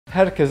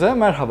Herkese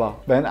merhaba.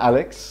 Ben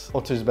Alex,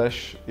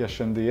 35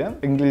 yaşındayım.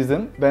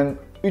 İngilizim. Ben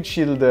 3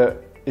 yıldır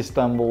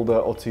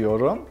İstanbul'da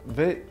oturuyorum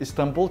ve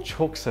İstanbul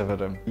çok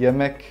severim.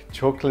 Yemek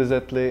çok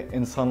lezzetli,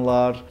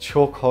 insanlar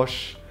çok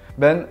hoş.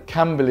 Ben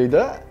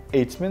Cambly'de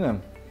eğitmenim.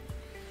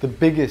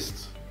 The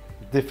biggest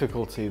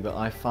difficulty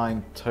that I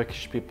find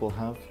Turkish people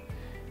have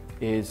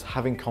is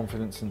having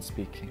confidence in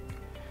speaking.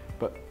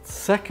 But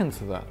second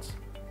to that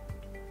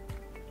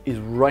is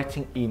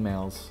writing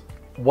emails.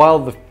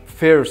 While the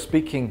fear of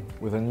speaking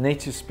with a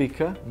native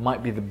speaker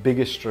might be the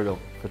biggest struggle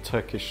for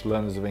Turkish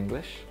learners of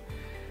English,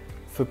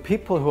 for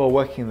people who are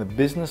working in the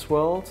business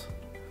world,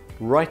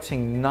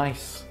 writing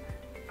nice,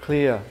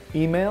 clear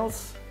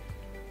emails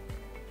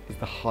is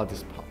the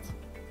hardest part.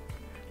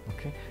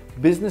 Okay?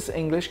 Business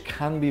English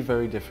can be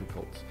very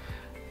difficult.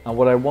 And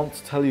what I want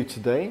to tell you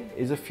today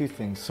is a few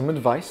things. Some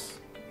advice,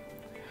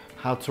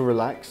 how to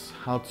relax,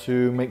 how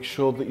to make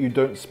sure that you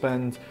don't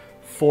spend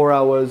 4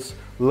 hours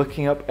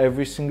looking up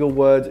every single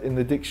word in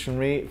the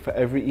dictionary for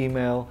every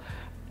email,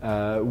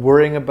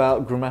 worrying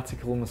about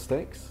grammatical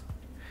mistakes,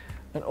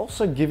 and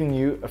also giving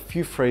you a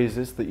few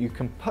phrases that you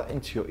can put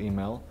into your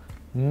email,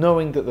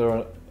 knowing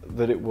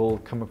that it will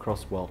come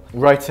across well.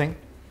 Writing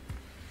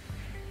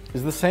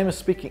is the same as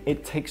speaking.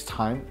 It takes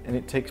time and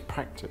it takes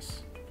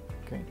practice.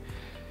 Okay?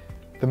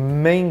 The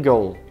main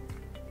goal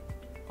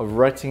of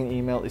writing an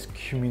email is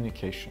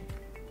communication.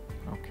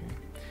 Okay?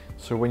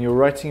 So when you're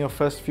writing your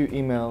first few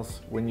emails,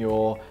 when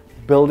you're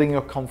building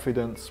your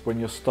confidence, when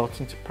you're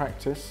starting to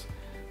practice,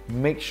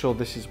 make sure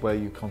this is where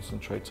you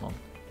concentrate on.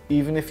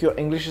 Even if your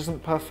English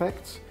isn't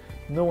perfect,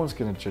 no one's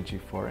going to judge you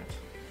for it.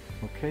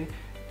 Okay?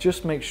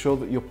 Just make sure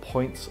that your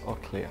points are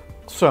clear.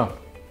 So,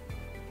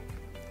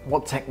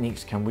 what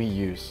techniques can we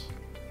use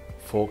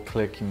for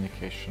clear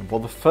communication?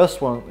 Well, the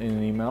first one in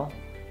an email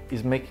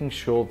is making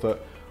sure that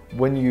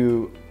when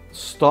you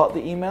start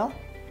the email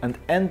and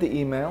end the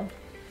email,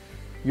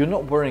 you're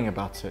not worrying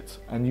about it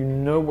and you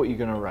know what you're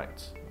going to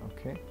write.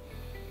 Okay?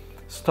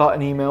 Start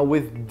an email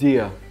with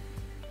dear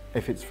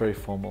if it's very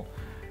formal.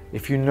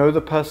 If you know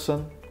the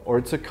person or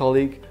it's a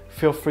colleague,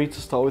 feel free to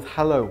start with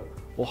hello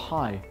or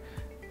hi.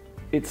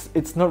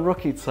 It's not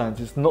rocket science,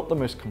 it's not the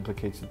most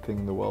complicated thing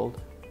in the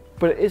world,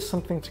 but it is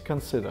something to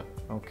consider.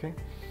 Okay?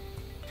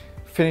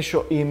 Finish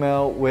your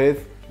email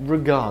with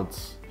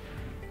regards.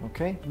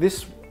 Okay?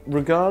 This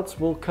regards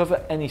will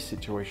cover any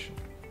situation.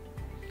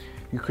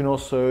 You can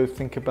also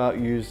think about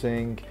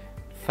using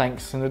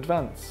thanks in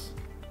advance,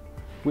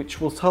 which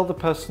will tell the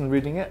person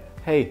reading it,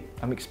 hey,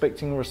 I'm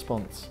expecting a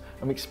response.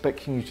 I'm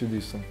expecting you to do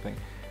something.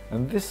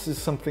 And this is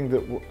something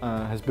that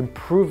has been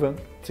proven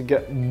to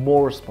get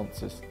more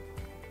responses.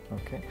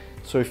 Okay?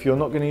 So if you're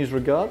not going to use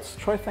regards,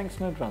 try thanks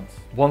in advance.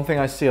 One thing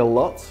I see a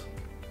lot,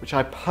 which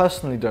I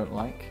personally don't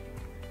like,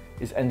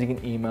 is ending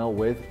an email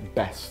with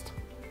best.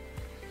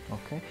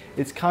 Okay?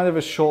 It's kind of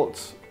a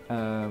short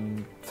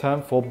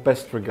term for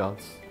best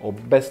regards or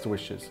best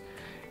wishes.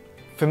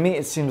 For me,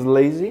 it seems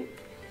lazy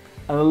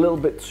and a little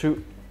bit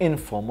too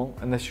informal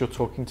unless you're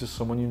talking to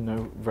someone you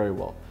know very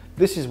well.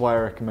 This is why I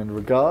recommend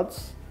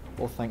regards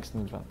or thanks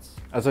in advance.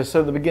 As I said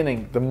at the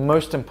beginning, the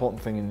most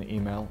important thing in the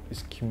email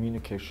is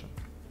communication.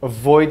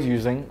 Avoid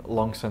using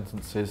long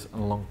sentences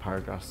and long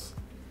paragraphs.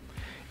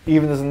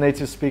 Even as a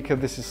native speaker,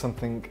 this is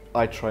something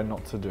I try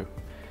not to do.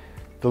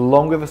 The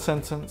longer the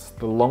sentence,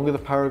 the longer the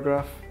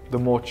paragraph, the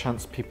more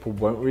chance people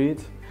won't read,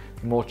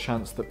 the more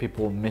chance that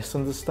people will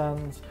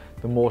misunderstand,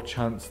 the more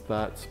chance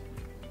that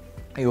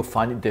you'll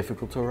find it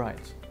difficult to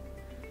write.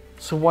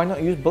 So why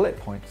not use bullet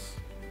points?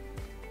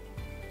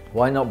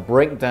 Why not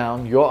break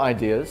down your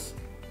ideas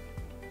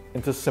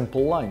into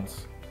simple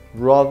lines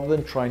rather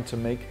than trying to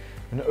make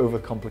an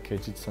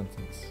overcomplicated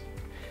sentence?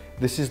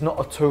 This is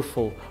not a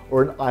TOEFL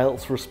or an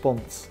IELTS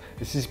response.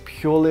 This is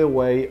purely a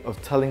way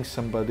of telling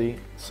somebody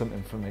some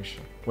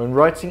information. When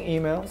writing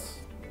emails,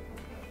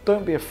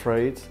 don't be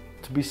afraid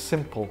to be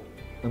simple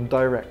and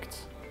direct.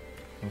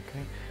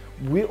 Okay?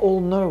 We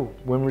all know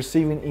when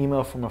receiving an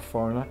email from a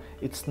foreigner,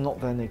 it's not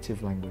their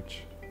native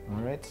language.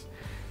 All right?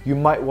 You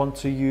might want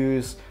to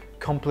use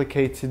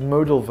complicated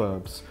modal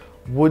verbs.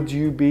 Would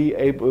you be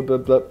able, blah,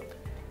 blah, blah.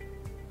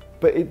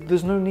 But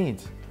there's no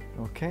need.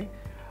 Okay?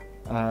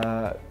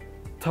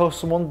 Tell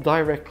someone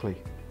directly,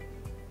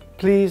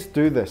 please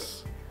do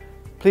this.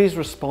 Please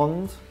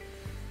respond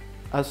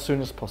as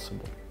soon as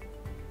possible.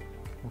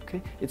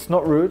 Okay? It's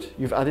not rude,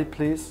 you've added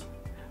please,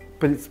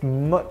 but it's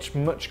much,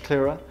 much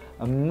clearer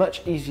and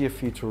much easier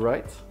for you to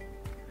write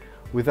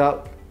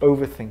without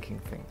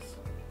overthinking things.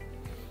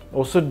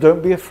 Also,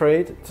 don't be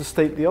afraid to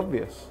state the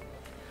obvious.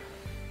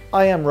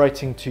 I am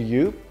writing to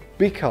you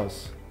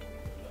because,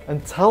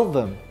 and tell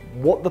them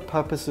what the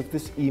purpose of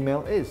this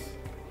email is.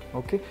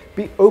 Okay?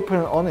 Be open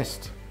and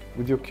honest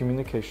with your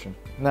communication.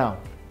 Now,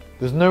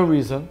 there's no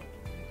reason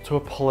to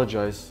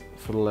apologize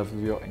for the level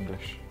of your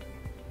English.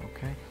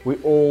 Okay? We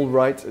all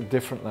write at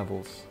different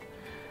levels.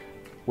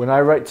 When I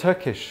write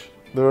Turkish,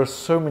 there are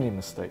so many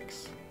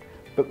mistakes.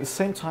 But at the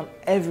same time,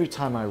 every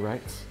time I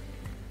write,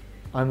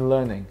 I'm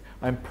learning,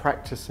 I'm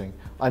practicing.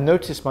 I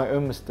notice my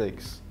own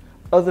mistakes.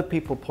 Other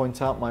people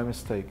point out my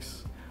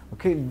mistakes.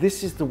 Okay,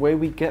 this is the way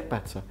we get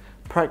better.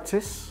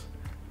 Practice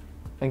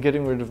and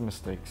getting rid of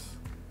mistakes.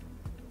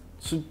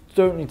 So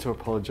don't need to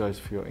apologize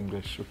for your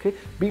English, okay?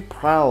 Be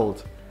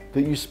proud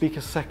that you speak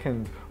a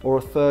second or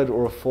a third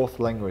or a fourth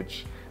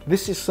language.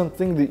 This is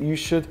something that you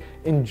should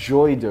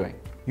enjoy doing.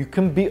 You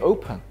can be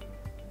open.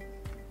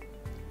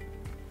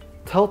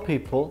 Tell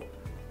people,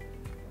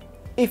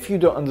 if you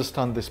don't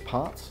understand this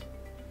part,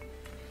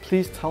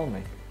 please tell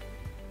me.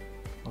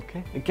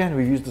 Okay? Again,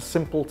 we use the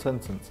simple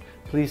sentence,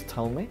 please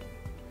tell me.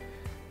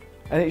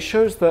 And it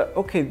shows that,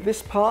 okay,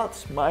 this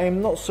part, I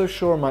am not so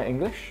sure in my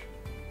English,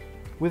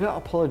 without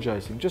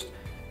apologizing. Just,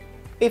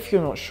 if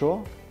you're not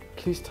sure,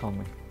 please tell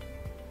me.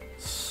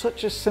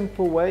 Such a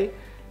simple way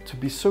to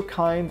be so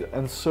kind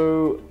and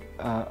so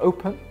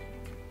open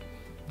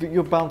that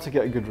you're bound to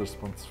get a good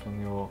response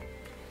from your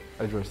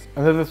address.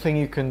 Another thing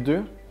you can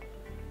do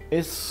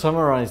is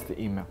summarize the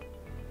email.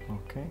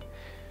 Okay?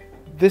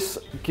 This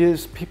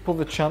gives people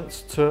the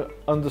chance to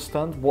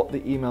understand what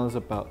the email is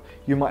about.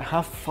 You might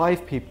have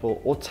 5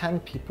 people or 10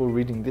 people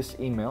reading this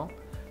email,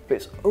 but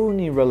it's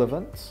only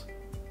relevant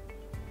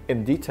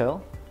in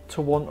detail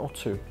to 1 or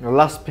 2. The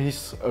last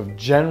piece of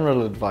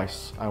general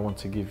advice I want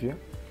to give you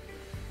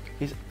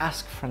is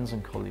ask friends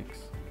and colleagues.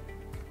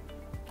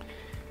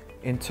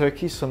 In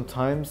Turkey,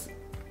 sometimes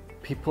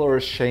people are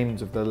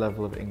ashamed of their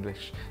level of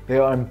English. They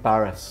are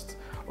embarrassed.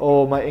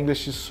 Oh, my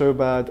English is so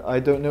bad, I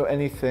don't know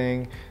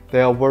anything.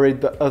 They are worried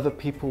that other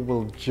people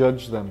will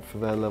judge them for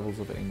their levels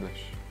of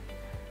English.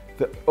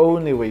 The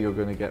only way you're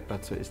going to get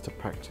better is to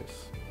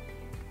practice.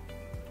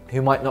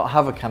 You might not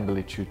have a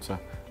Cambly tutor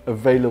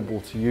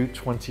available to you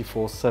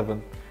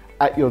 24/7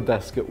 at your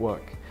desk at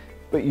work,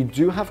 but you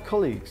do have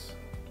colleagues.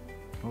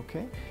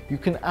 Okay? You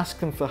can ask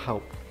them for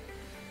help.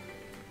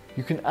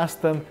 You can ask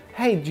them,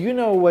 hey, do you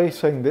know a way of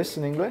saying this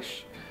in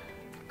English?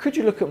 Could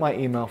you look at my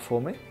email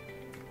for me?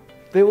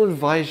 They will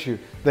advise you.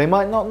 They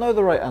might not know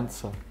the right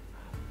answer,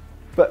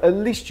 but at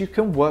least you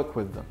can work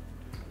with them.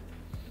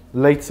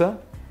 Later,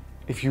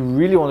 if you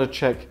really want to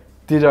check,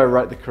 did I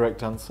write the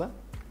correct answer?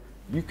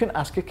 You can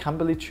ask a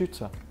Cambly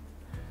tutor.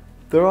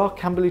 There are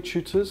Cambly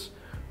tutors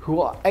who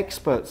are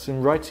experts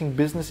in writing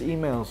business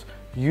emails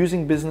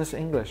using business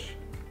English.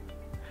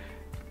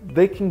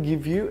 They can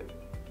give you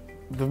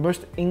the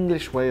most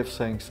English way of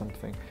saying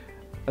something.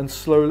 And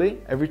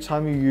slowly, every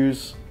time you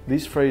use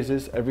these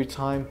phrases, every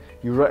time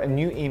you write a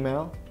new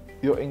email,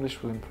 your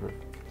English will improve.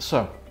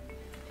 So,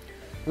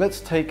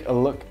 let's take a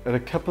look at a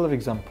couple of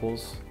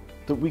examples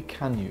that we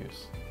can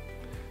use.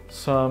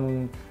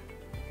 Some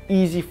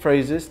easy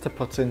phrases to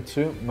put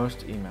into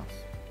most emails.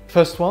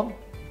 First one,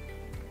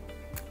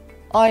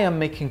 I am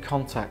making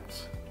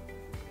contact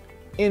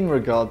in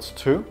regards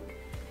to,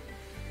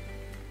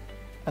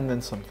 and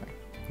then something.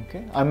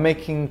 Okay? I'm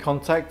making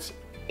contact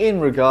in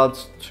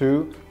regards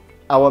to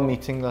our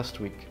meeting last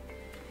week.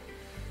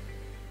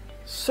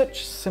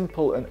 Such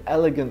simple and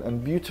elegant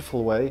and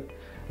beautiful way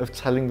of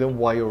telling them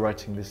why you're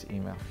writing this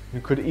email.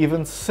 You could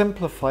even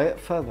simplify it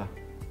further.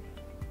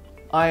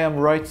 I am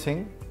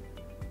writing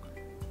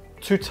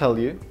to tell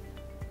you,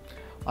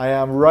 I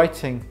am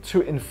writing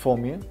to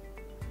inform you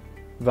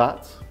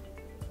that,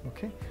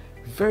 okay?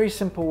 Very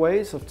simple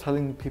ways of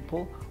telling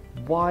people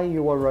why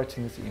you are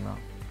writing this email.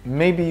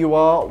 Maybe you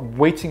are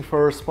waiting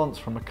for a response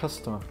from a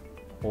customer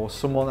or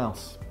someone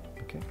else,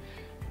 okay?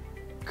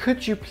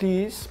 Could you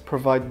please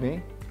provide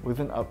me with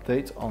an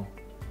update on?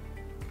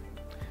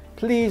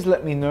 Please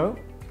let me know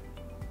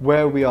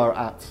where we are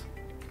at.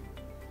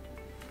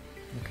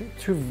 Okay,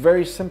 2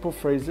 very simple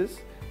phrases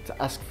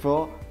to ask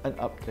for an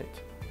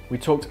update. We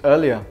talked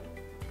earlier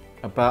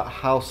about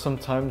how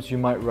sometimes you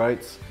might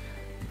write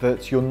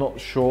that you're not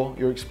sure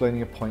you're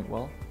explaining a point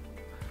well.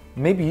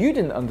 Maybe you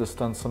didn't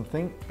understand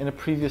something in a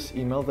previous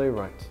email they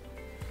write.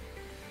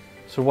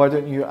 So why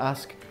don't you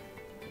ask,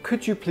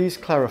 could you please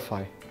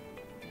clarify?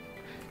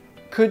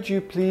 Could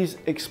you please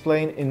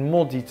explain in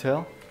more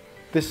detail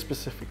this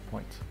specific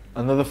point?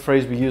 Another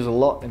phrase we use a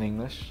lot in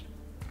English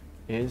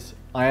is,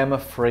 I am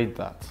afraid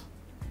that.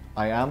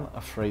 I am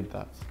afraid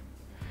that.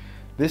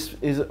 This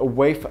is a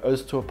way for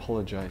us to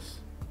apologize.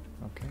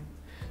 Okay?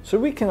 So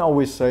we can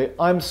always say,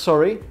 I'm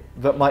sorry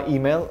that my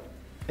email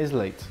is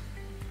late.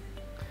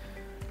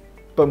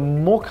 But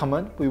more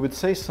common, we would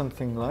say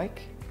something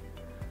like,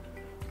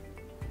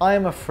 I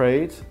am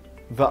afraid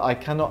that I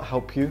cannot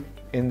help you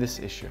in this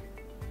issue.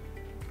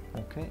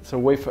 Okay, it's a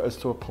way for us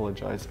to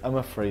apologize. I'm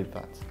afraid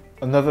that.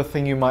 Another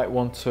thing you might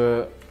want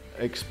to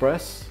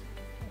express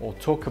or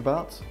talk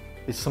about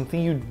is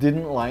something you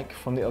didn't like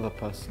from the other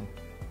person.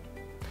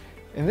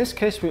 In this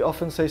case, we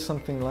often say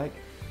something like,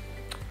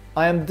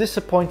 I am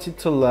disappointed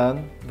to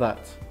learn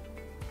that.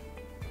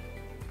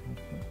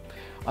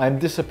 I am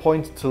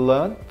disappointed to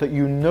learn that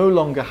you no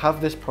longer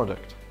have this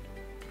product.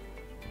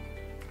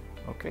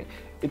 Okay,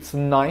 it's a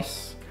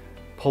nice,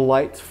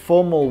 polite,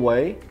 formal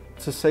way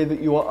to say that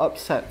you are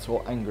upset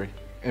or angry.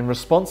 In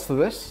response to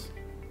this,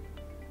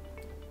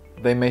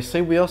 they may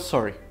say, we are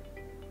sorry.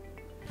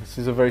 This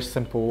is a very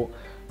simple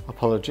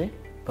apology,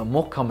 but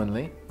more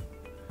commonly,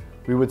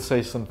 we would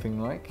say something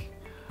like,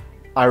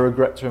 I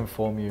regret to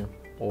inform you,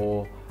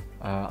 or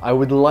I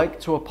would like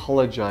to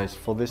apologize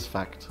for this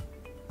fact.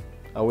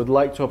 I would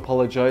like to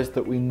apologize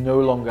that we no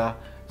longer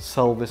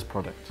sell this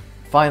product.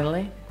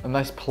 Finally, a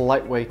nice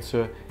polite way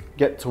to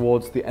get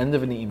towards the end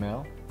of an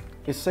email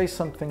is say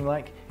something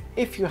like,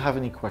 if you have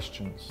any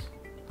questions,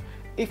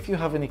 if you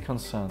have any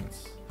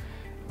concerns,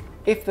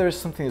 if there is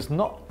something that's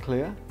not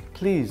clear,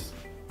 please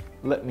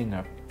let me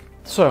know.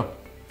 So,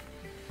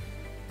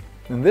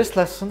 in this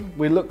lesson,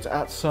 we looked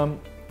at some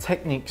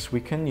techniques we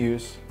can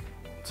use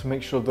to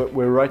make sure that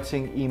we're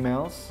writing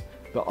emails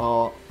that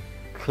are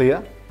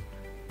clear,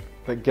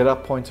 that get our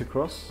point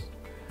across,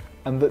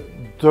 and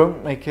that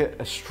don't make it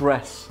a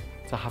stress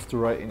to have to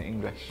write in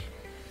English.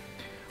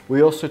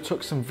 We also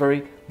took some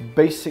very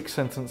basic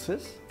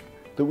sentences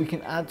that we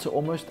can add to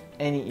almost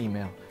any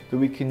email, that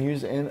we can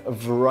use in a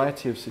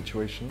variety of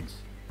situations,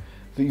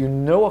 that you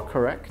know are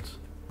correct,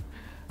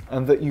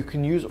 and that you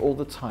can use all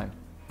the time,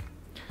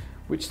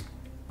 which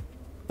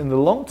in the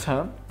long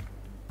term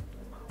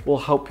will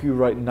help you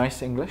write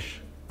nice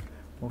English,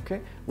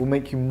 okay? Will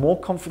make you more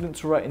confident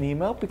to write an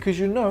email because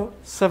you know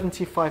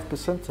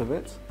 75% of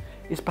it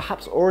is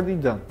perhaps already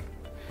done.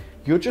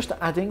 You're just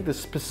adding the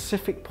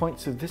specific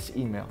points of this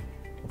email,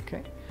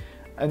 okay?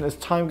 And as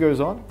time goes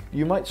on,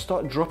 you might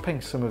start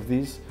dropping some of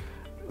these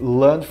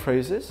learned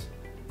phrases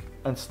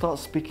and start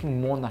speaking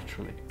more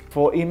naturally.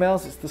 For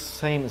emails, it's the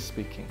same as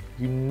speaking.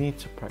 You need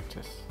to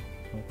practice,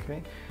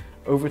 okay?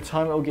 Over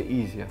time, it'll get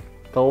easier.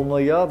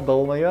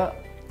 Dalmaya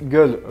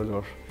göl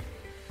olur.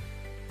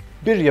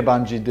 Bir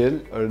yabancı dil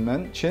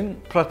öğrenmen için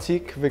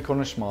pratik ve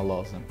konuşma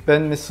lazım.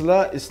 Ben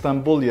mesela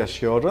İstanbul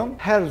yaşıyorum.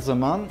 Her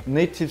zaman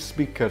native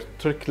speaker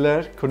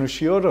Türkler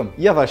konuşuyorum.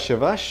 Yavaş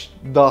yavaş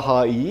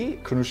daha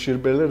iyi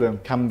konuşabilirim.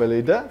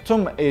 Cambly'de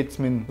tüm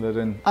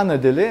eğitmenlerin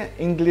ana dili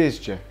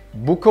İngilizce.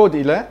 Bu kod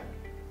ile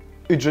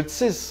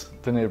ücretsiz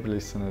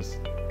deneyebilirsiniz.